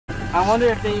I wonder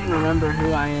if they even remember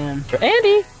who I am.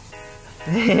 Andy!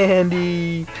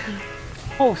 Andy!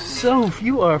 Oh, Soph,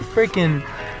 you are freaking...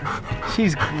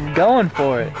 She's going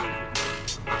for it.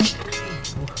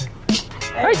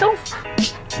 All right, Soph.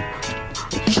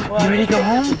 Well, You ready to go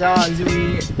home? The dogs,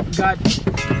 we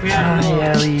had a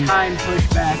little time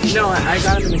pushback. No, I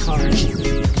got him in the car.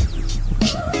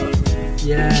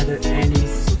 Yeah,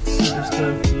 Andy's super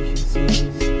stoked. You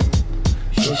should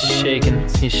see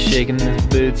He's shaking his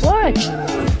boots. What?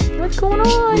 What's going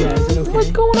on? Yeah, is it okay?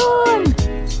 What's going on?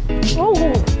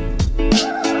 Oh.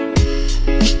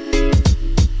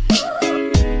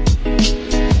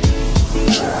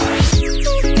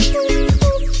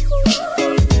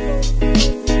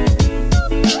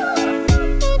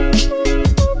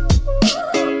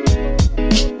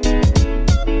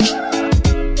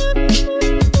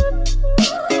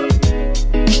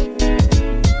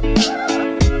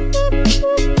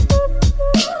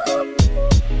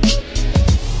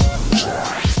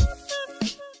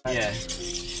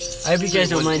 I hope you guys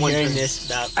don't mind hearing this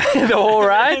about The whole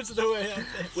ride? That's the way out there.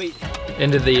 Wait.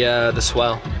 Into the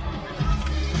swell.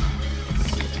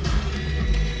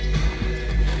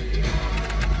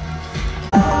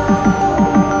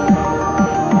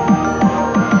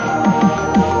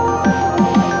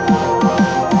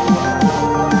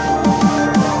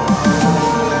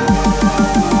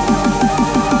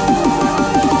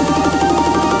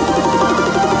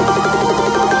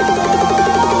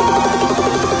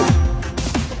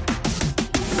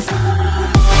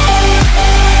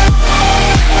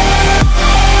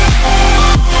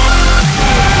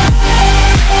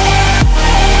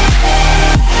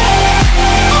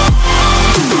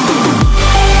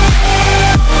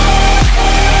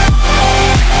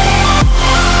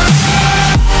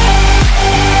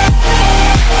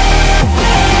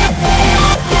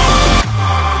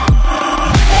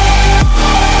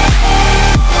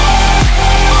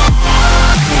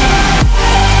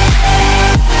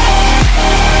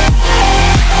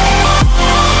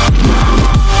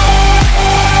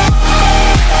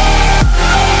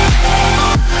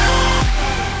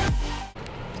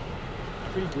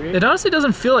 It honestly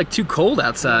doesn't feel like too cold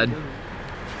outside.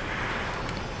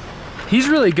 He's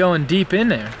really going deep in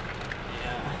there.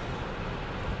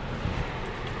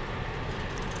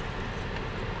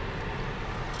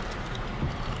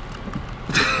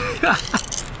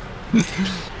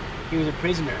 He was a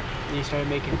prisoner and he started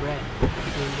making bread. And,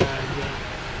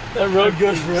 that road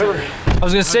goes forever. I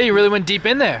was gonna say, you really went deep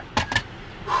in there.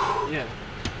 yeah.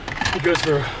 It goes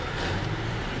for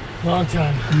a long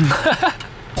time.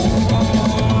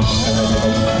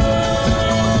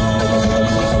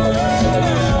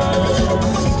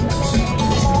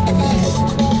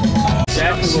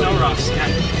 Snow rocks.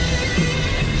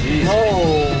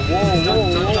 Whoa.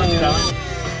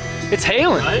 It's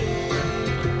hailing. Right?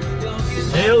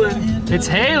 Hailing. It's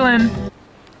hailing.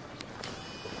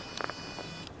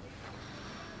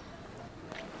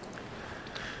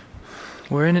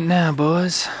 We're in it now,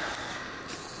 boys.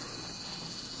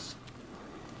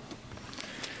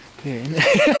 Here.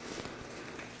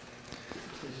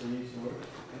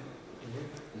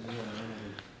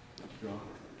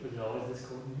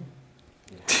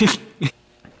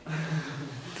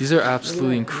 These are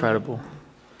absolutely incredible.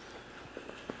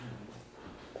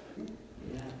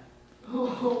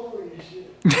 Holy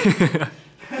shit.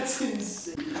 That's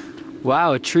insane.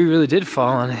 Wow, a tree really did fall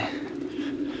on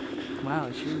it. Wow,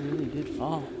 it sure really did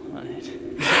fall on it.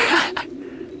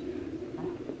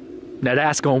 Now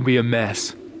that's gonna be a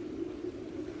mess.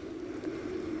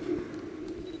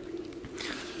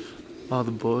 All the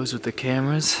boys with the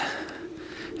cameras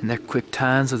and their quick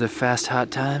times with their fast hot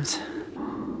times.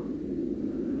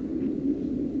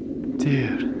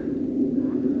 Dude.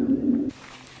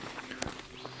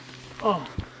 Oh.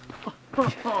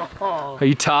 Are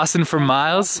you tossing for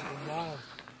miles?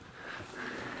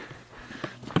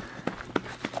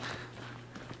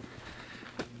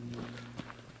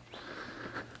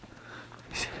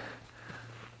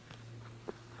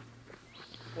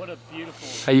 What a beautiful.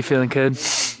 How you feeling, kid?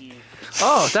 view.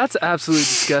 Oh, that's absolutely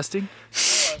disgusting.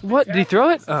 What? Did he throw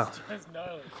it? Oh. That's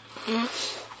gnarly.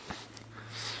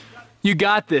 You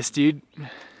got this, dude.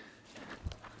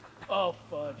 Oh,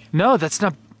 fudge. No, that's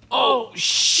not. Oh,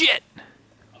 shit.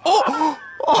 Oh.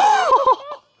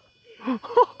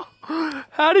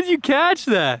 How did you catch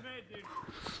that?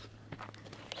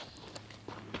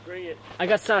 Bring it. I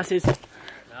got sauces. Nice.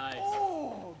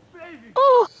 Oh, baby.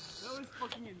 Oh. That was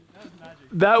fucking that was magic.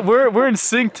 That we're in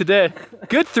sync today.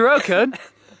 Good throw, Cud.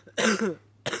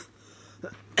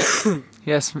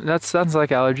 Yes, that sounds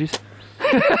like allergies.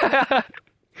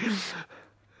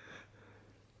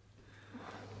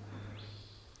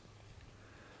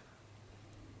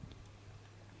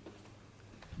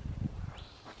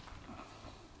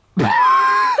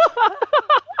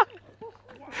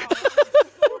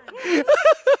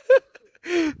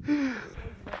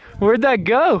 Where'd that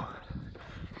go?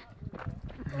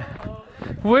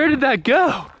 Where did that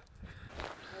go?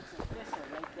 That's a thistle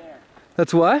right there.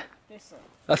 That's what? Thistle.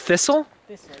 A thistle?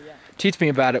 Thistle, yeah. Teach me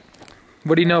about it.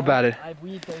 What do you know about it? I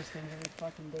weed those things every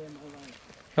fucking day of my life.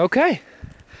 Okay.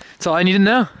 That's all I need to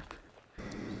know.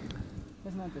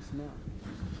 That's not the smell.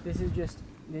 This is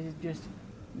just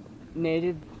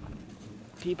native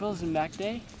peoples in back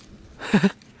day.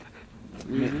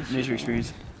 Nature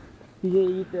experience. You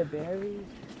didn't eat the berries.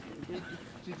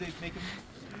 Did they make them?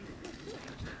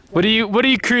 What are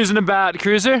you cruising about,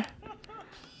 cruiser?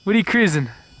 What are you cruising?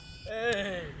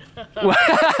 Hey. What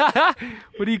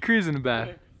are you cruising about?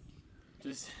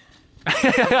 Just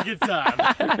have a good time.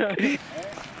 I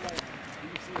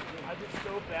just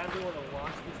so badly want to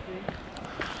launch this thing.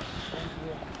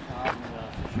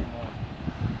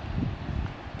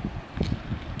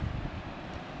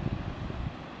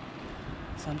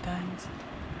 Sometimes,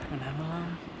 when I'm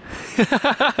alone,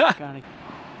 gotta.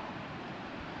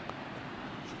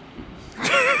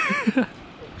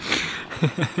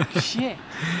 Shit.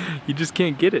 You just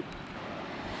can't get it.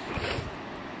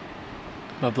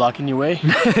 Am I blocking your way?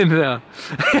 No.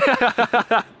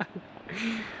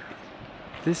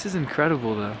 This is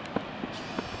incredible though.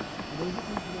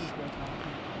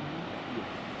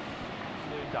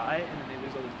 They die and then they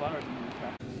lose all these flowers and then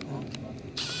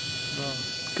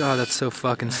God, that's so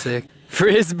fucking sick.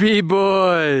 Frisbee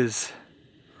boys!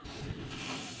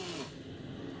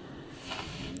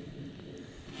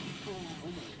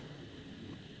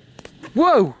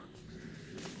 Whoa!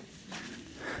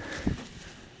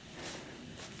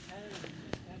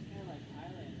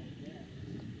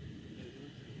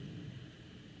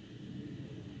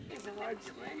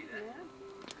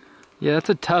 Yeah, that's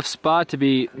a tough spot to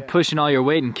be pushing all your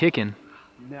weight and kicking.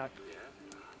 Knock.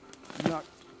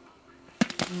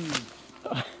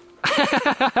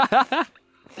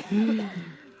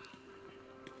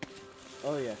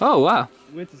 Oh yeah. Oh wow.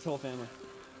 With his whole family.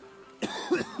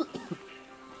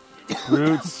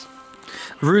 Roots.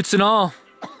 Roots and all.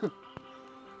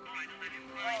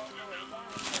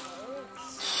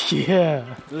 Yeah.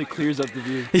 Really clears up the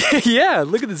view. Yeah,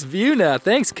 look at this view now.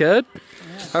 Thanks, Code.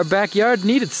 Our backyard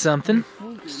needed something.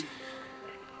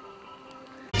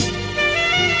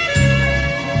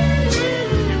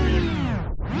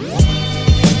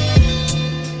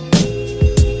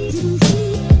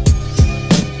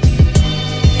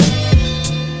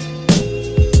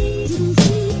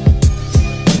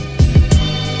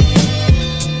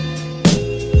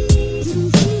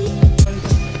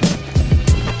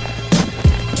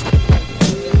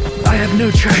 I have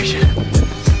no traction.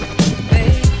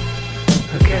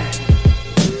 Okay.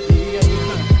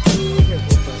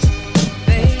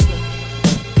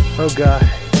 Oh God.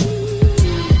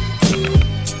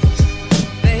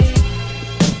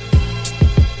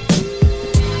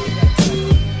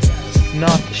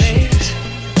 Not the shoes.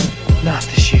 Not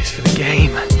the shoes for the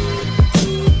game.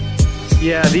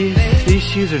 Yeah, these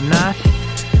shoes are not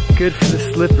good for the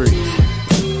slipperies.